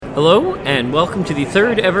Hello, and welcome to the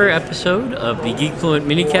third ever episode of the Geekfluent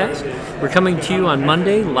Minicast. We're coming to you on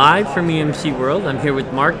Monday, live from EMC World. I'm here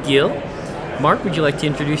with Mark Gill. Mark, would you like to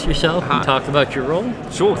introduce yourself and talk about your role?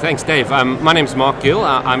 Sure, thanks, Dave. My name's Mark Gill.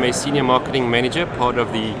 I'm a senior marketing manager, part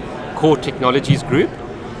of the Core Technologies Group,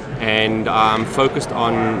 and I'm focused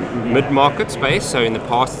on mid-market space. So in the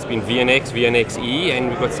past, it's been VNX, VNX-E, and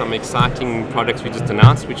we've got some exciting products we just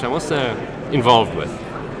announced, which I'm also involved with.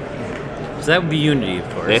 So that would be Unity, of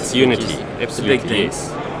course. That's Unity, absolutely, the big thing.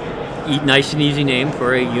 yes. Nice and easy name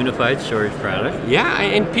for a unified storage product. Yeah,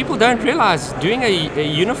 and people don't realize doing a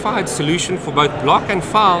unified solution for both block and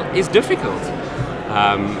file is difficult.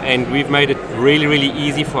 And we've made it really, really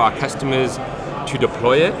easy for our customers to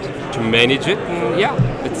deploy it, to manage it. And yeah,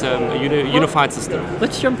 it's a unified system.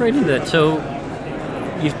 Let's jump right into that. So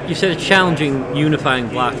you said it's challenging unifying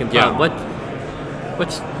block and file. Yeah.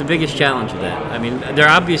 What's the biggest challenge of that? I mean, they're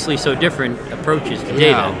obviously so different approaches to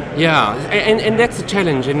data. Yeah, and that's the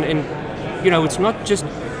challenge. And it's not just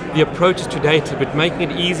the approaches to data, but making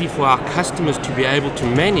it easy for our customers to be able to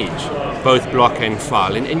manage both block and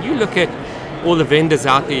file. And you look at all the vendors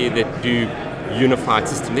out there that do unified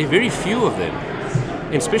systems, there are very few of them.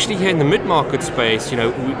 And especially here in the mid-market space,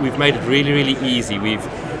 we've made it really, really easy.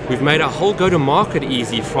 We've made our whole go-to-market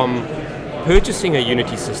easy from purchasing a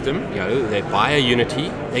Unity system. They buy a Unity,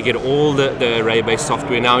 they get all the array-based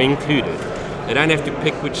software now included. They don't have to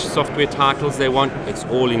pick which software titles they want, it's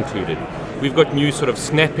all included. We've got new sort of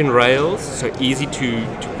snap-in rails, so easy to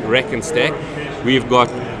rack and stack. We've got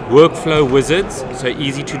workflow wizards, so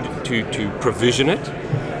easy to provision it.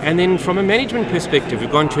 And then from a management perspective, we've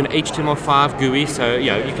gone to an HTML5 GUI, so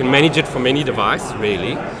you can manage it from any device,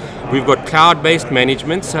 really. We've got cloud-based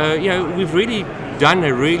management, so we've really done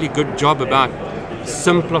a really good job about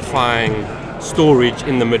simplifying storage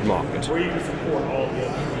in the mid-market.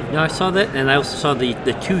 Now I saw that, and I also saw the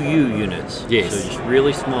 2U units. Yes. So just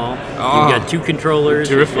really small. You've got two controllers,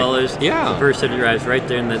 terrific. As well as the Versa drives right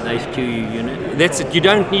there in that nice 2U unit. That's it. You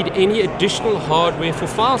don't need any additional hardware for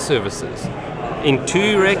file services. In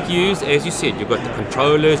 2 rack U's, as you said, you've got the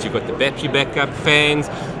controllers, you've got the battery backup fans,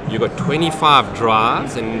 you've got 25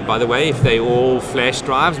 drives, and by the way, if they're all flash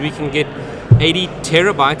drives, we can get 80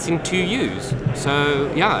 terabytes in 2U's.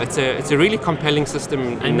 So it's a really compelling system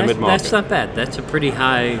in the mid-market. That's not bad. That's a pretty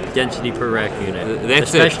high density per rack unit,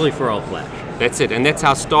 That's especially for all flash. That's it, and that's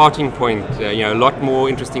our starting point. A lot more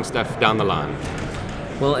interesting stuff down the line.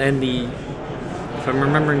 Well, and if I'm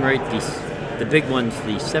remembering right, the big ones,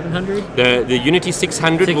 the 700? The Unity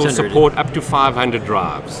 600 will support up to 500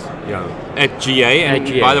 drives at GA.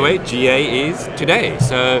 And by the way, GA is today.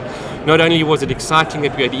 So not only was it exciting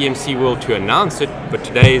that we had EMC World to announce it, but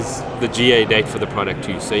today is the GA date for the product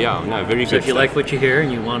too. So very good. So if you like what you hear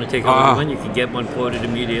and you want to take on one, you can get one quoted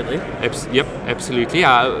immediately. Yep, absolutely.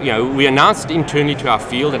 We announced internally to our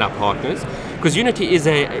field and our partners, because Unity is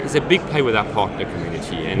a big play with our partner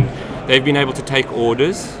community, and they've been able to take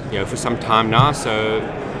orders, for some time now. So,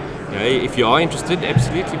 if you are interested,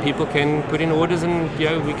 absolutely, people can put in orders, and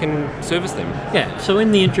we can service them. Yeah. So,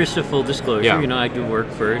 in the interest of full disclosure, I do work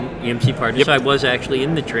for an EMC partner. Yep. So I was actually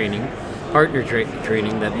in the partner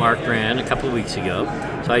training that Mark ran a couple of weeks ago.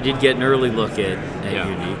 So I did get an early look at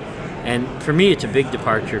Unity, and for me, it's a big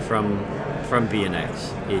departure from VNX.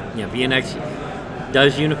 VNX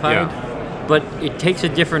does unified, but it takes a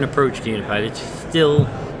different approach to unified. It's still,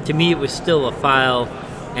 to me, it was still a file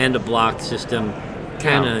and a block system,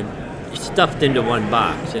 kind of stuffed into one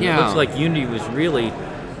box. And it looks like Unity was really,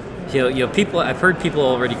 people. I've heard people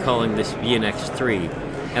already calling this VNX 3,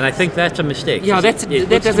 and I think that's a mistake. Yeah, that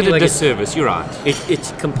does it a disservice. You're right.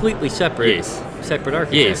 It's completely separate. Yes. Separate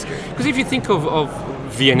architecture. Yes, because if you think of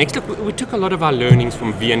VNX, look, we took a lot of our learnings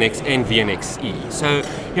from VNX and VNX-E. So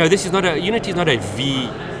this is Unity is not a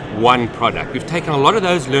V1 product. We've taken a lot of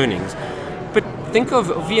those learnings. But think of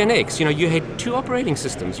VNX, you had 2 operating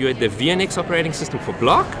systems. You had the VNX operating system for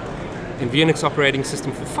block and VNX operating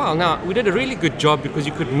system for file. Now, we did a really good job because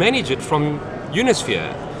you could manage it from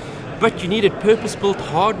Unisphere, but you needed purpose-built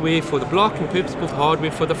hardware for the block and purpose-built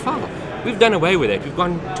hardware for the file. We've done away with that. We've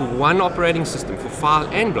gone to one operating system for file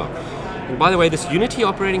and block. And by the way, this Unity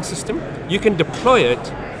operating system, you can deploy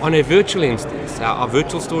it on a virtual instance, our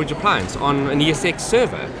virtual storage appliance, on an ESX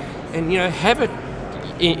server, and have it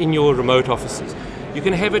in your remote offices. You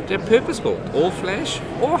can have it purpose-built, all flash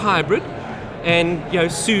or hybrid,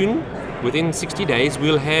 and soon, within 60 days,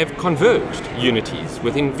 we'll have converged Unities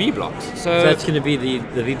within vBlocks. So that's going to be the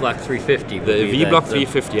vBlock 350. The vBlock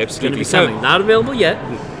 350, absolutely. It's going to be coming. Not available yet.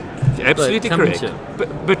 Absolutely correct.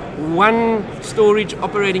 But one storage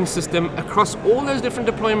operating system across all those different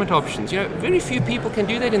deployment options. Very few people can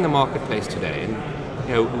do that in the marketplace today. And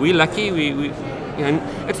we're lucky. We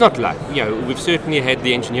it's not luck. We've certainly had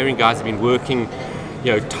the engineering guys have been working,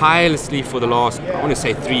 tirelessly for the last, I want to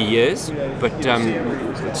say 3 years. But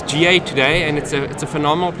it's GA today, and it's a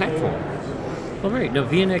phenomenal platform. Well, right. No,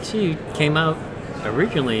 VNXE came out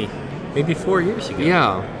originally maybe 4 years ago.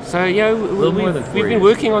 Yeah. So we've been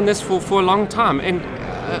working on this for a long time, and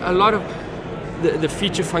a lot of the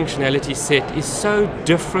feature functionality set is so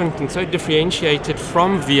different and so differentiated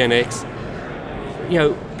from VNX.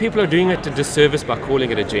 People are doing it a disservice by calling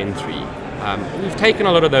it a Gen 3. We've taken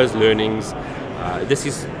a lot of those learnings. This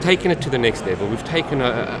is taken it to the next level. We've taken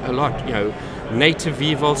a lot, native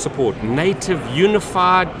vVol support, native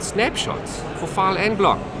unified snapshots for file and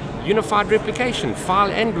block, unified replication, file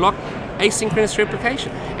and block, asynchronous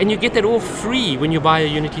replication. And you get that all free when you buy a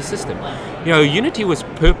Unity system. Unity was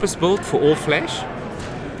purpose-built for all flash,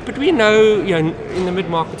 but we know, in the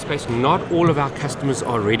mid-market space, not all of our customers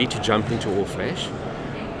are ready to jump into all flash.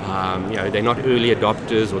 They're not early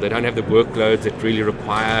adopters, or they don't have the workloads that really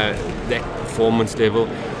require that performance level.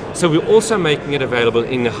 So we're also making it available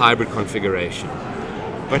in the hybrid configuration.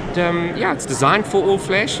 But it's designed for all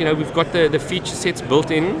flash. We've got the feature sets built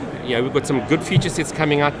in. We've got some good feature sets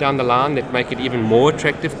coming out down the line that make it even more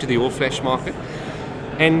attractive to the all flash market.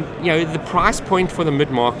 And the price point for the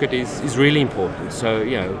mid-market is really important. So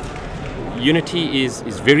Unity is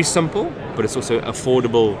very simple, but it's also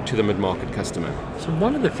affordable to the mid-market customer. So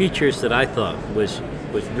one of the features that I thought was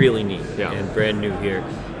really neat and brand new here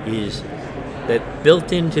is that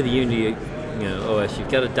built into the Unity OS,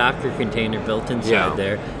 you've got a Docker container built inside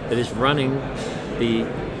there that is running the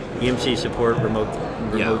EMC support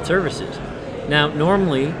remote services. Now,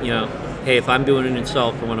 normally, hey, if I'm doing an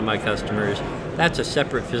install for one of my customers, that's a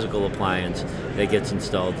separate physical appliance that gets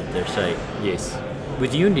installed at their site. Yes.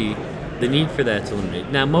 With Unity, the need for that's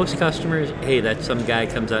eliminated. Now, most customers, hey, that some guy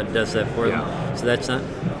comes out and does that for them. So that's not.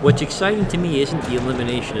 What's exciting to me isn't the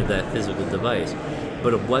elimination of that physical device,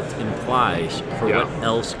 but of what implies for what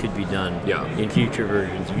else could be done in future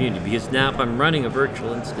versions of Unity. Because now, if I'm running a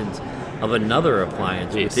virtual instance of another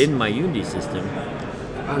appliance within my Unity system,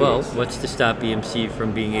 what's to stop EMC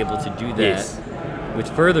from being able to do that with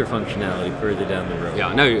further functionality further down the road?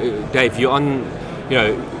 Yeah, no, Dave, you're on.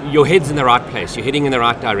 Your head's in the right place. You're heading in the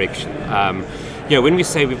right direction. When we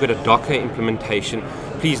say we've got a Docker implementation,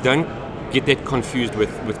 please don't get that confused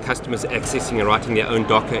with customers accessing and writing their own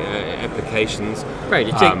Docker applications. Right.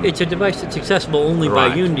 It's a device that's accessible only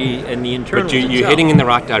by Unity and the internals. But you're heading in the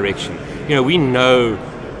right direction. We know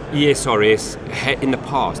ESRS in the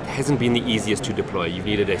past hasn't been the easiest to deploy. You've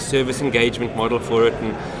needed a service engagement model for it,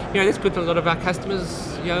 and that's put a lot of our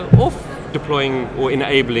customers off deploying or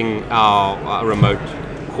enabling our remote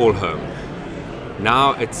call home.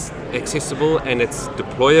 Now it's accessible and it's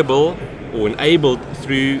deployable or enabled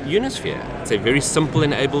through Unisphere. It's a very simple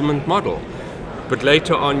enablement model. But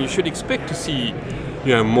later on, you should expect to see,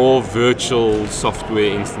 more virtual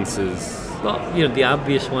software instances. Well, the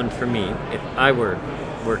obvious one for me, if I were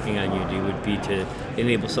working on Unity, would be to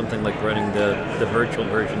enable something like running the virtual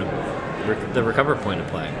version of the Recover Point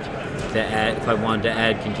appliance. If I wanted to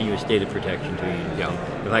add continuous data protection to Unity.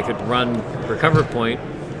 If I could run Recover Point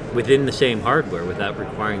within the same hardware without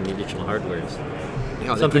requiring the additional hardware.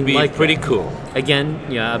 Something be like pretty cool.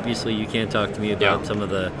 Again, obviously you can't talk to me about some of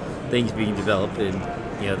the things being developed and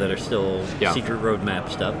that are still secret roadmap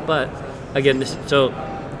stuff. But again,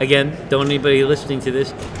 don't anybody listening to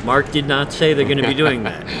this, Mark did not say they're going to be doing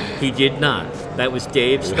that. He did not. That was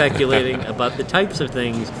Dave speculating about the types of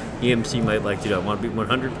things EMC might like to do. I want to be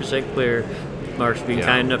 100% clear. Mark's being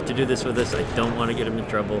kind enough to do this with us. I don't want to get him in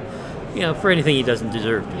trouble. For anything he doesn't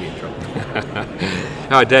deserve to be in trouble.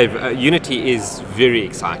 No, Dave, Unity is very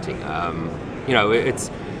exciting.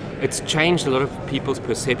 It's changed a lot of people's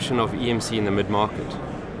perception of EMC in the mid-market.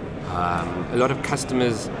 A lot of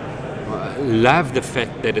customers love the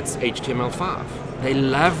fact that it's HTML5. They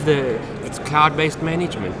love it's cloud-based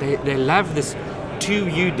management. They love this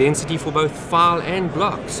 2U density for both file and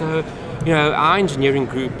block. So, our engineering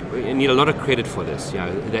group need a lot of credit for this.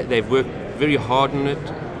 They've worked very hard on it.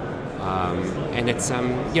 And it's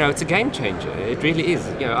a game changer. It really is.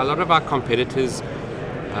 A lot of our competitors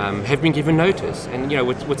have been given notice. And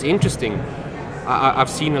what's interesting, I've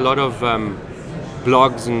seen a lot of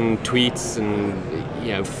blogs and tweets and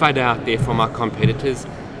FUD out there from our competitors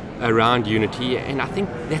around Unity, and I think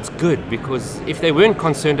that's good, because if they weren't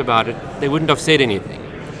concerned about it, they wouldn't have said anything.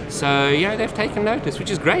 So they've taken notice,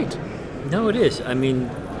 which is great. No, it is. I mean,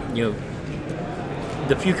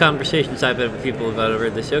 the few conversations I've had with people about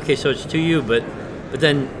it, they say, okay, so it's 2U, but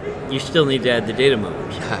then you still need to add the data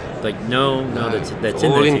movers. Like, no, that's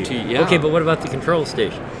in there. Okay, but what about the control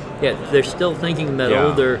station? Yeah, they're still thinking that Yeah.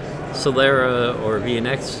 older Solera or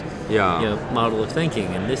VNX Yeah. model of thinking,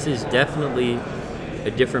 and this is definitely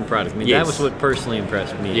a different product. I mean, Yes. that was what personally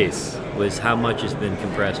impressed me. Yes. Was how much has been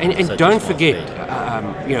compressed. And, in and such a don't small forget,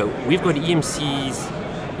 space. we've got EMC's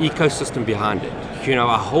ecosystem behind it.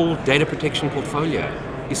 Our whole data protection portfolio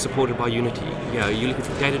is supported by Unity. You're looking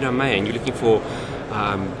for data domain, you're looking for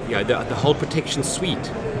the whole protection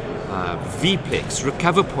suite, vPlex,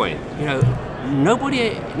 Recover Point.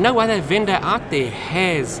 No other vendor out there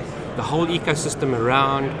has the whole ecosystem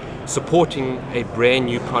around supporting a brand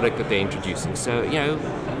new product that they're introducing. So,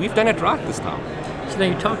 we've done it right this time. So now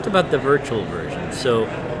you talked about the virtual version. So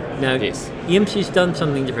now Yes. EMC's done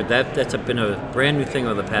something different. That's been a brand new thing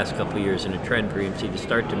over the past couple of years and a trend for EMC to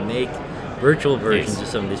start to make virtual versions Yes. of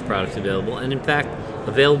some of these products available, and in fact,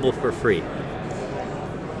 available for free.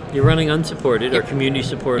 You're running unsupported or Yep. community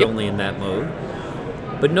support Yep. only in that mode,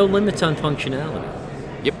 but no limits on functionality.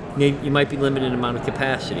 Yep. You might be limited in amount of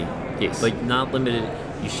capacity, Yes. but not limited.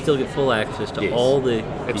 You still get full access to Yes. all the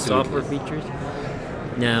Absolutely. software features.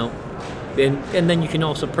 Now, and then you can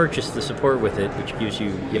also purchase the support with it, which gives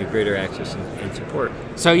you greater access and support.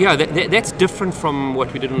 So that's different from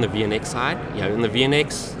what we did on the VNX side. In the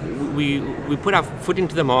VNX, we put our foot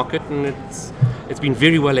into the market, and it's been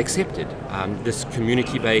very well accepted. This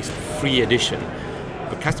community-based free edition,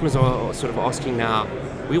 but customers are sort of asking now.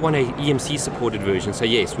 We want a EMC supported version. So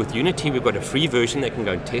yes, with Unity we've got a free version they can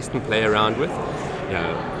go and test and play around with.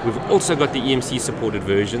 We've also got the EMC supported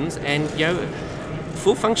versions, and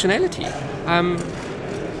full functionality.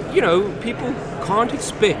 People can't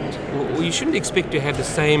expect, or you shouldn't expect to have the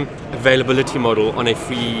same availability model on a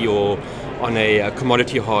free or on a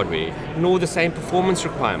commodity hardware, nor the same performance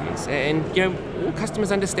requirements. And all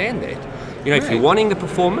customers understand that. If you're Right. wanting the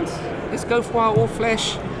performance, let's go for our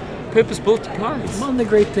all-flash purpose-built appliance. Well, and the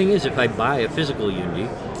great thing is if I buy a physical Unity,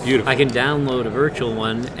 Beautiful. I can download a virtual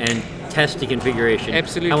one and test the configuration.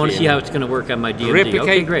 Absolutely. I want to see how it's going to work on my DMZ. Replicate.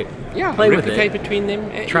 Okay, great. Yeah, Play with replicate it. between them.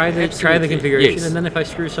 Try the Absolutely. configuration, Yes. and then if I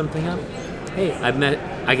screw something up, hey,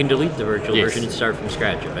 I can delete the virtual Yes. version and start from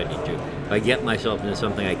scratch if I need to. If I get myself into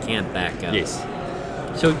something I can't back out. Yes.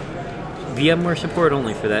 So VMware support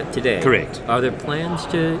only for that today. Correct. Are there plans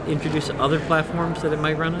to introduce other platforms that it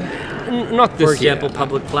might run on? Not this For example, year.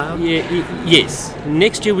 public cloud? Yes.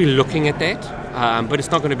 Next year we're looking at that, but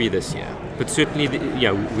it's not going to be this year. But certainly,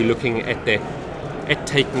 we're looking at that, at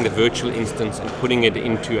taking the virtual instance and putting it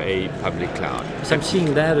into a public cloud. So I'm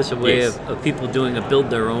seeing that as a way Yes. of people doing build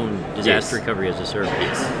their own disaster Yes. recovery as a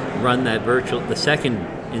service. Run that the second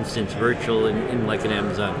instance virtual in like an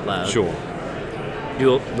Amazon cloud. Sure.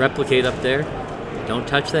 Do replicate up there. Don't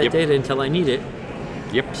touch that Yep. data until I need it.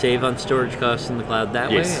 Yep. Save on storage costs in the cloud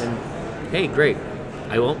that Yes. way. And hey, great.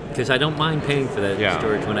 I won't, because I don't mind paying for that Yeah.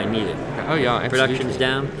 storage when I need it. Oh yeah, absolutely. Production's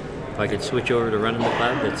down. If I could switch over to run in the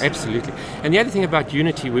cloud, that's Absolutely. And the other thing about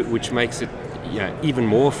Unity, which makes it even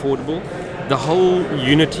more affordable, the whole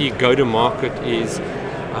Unity go-to-market is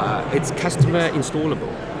it's customer installable.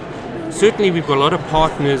 Certainly, we've got a lot of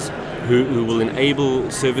partners who will enable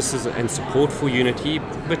services and support for Unity,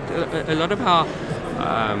 but a lot of our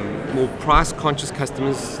more price-conscious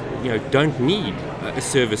customers, don't need a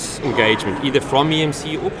service engagement either from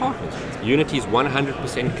EMC or partners. Unity is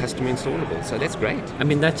 100% customer installable, so that's great. I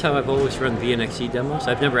mean, that's how I've always run VNXE demos.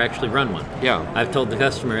 I've never actually run one. Yeah. I've told the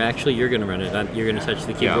customer, actually, you're going to run it. You're going to touch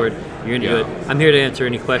the keyboard. You're going to Yeah. do it. I'm here to answer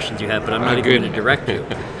any questions you have, but I'm not even good. going to direct you.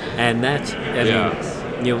 And that's,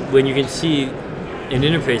 Yeah. when you can see an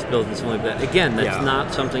interface built that's only that, again, that's Yeah.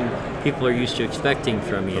 not something people are used to expecting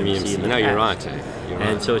from EMC. In the No, you're past. right. You're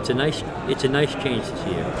And right. so it's a nice change to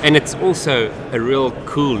see. And it's also a real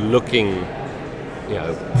cool looking,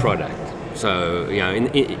 product. So,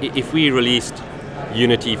 if we released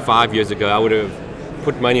Unity 5 years ago, I would have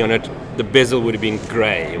put money on it. The bezel would have been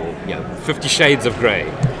grey, or 50 shades of grey.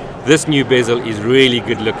 This new bezel is really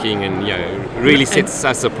good looking, and really sets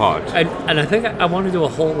us apart. And I think I want to do a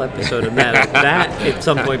whole episode on that at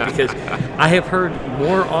some point, because I have heard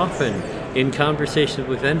more often in conversations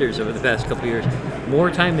with vendors over the past couple of years, more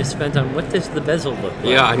time is spent on what does the bezel look like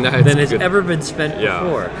Yeah, I know, it's than has good. ever been spent Yeah.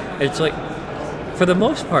 before. And it's like, for the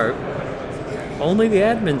most part, only the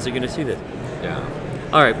admins are going to see this. Yeah.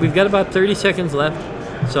 All right, we've got about 30 seconds left.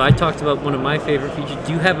 So I talked about one of my favorite features.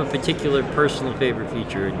 Do you have a particular personal favorite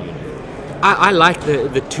feature in Unity? I like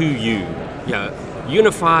the 2U,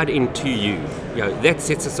 unified in 2U. That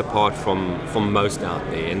sets us apart from most out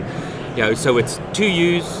there. And so it's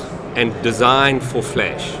 2Us and designed for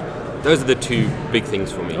Flash. Those are the two big things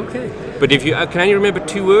for me. Okay. But if you can only remember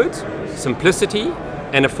two words: simplicity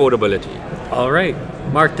and affordability. All right.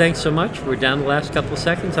 Mark, thanks so much. We're down the last couple of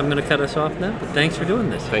seconds. I'm going to cut us off now, but thanks for doing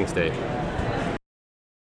this. Thanks, Dave.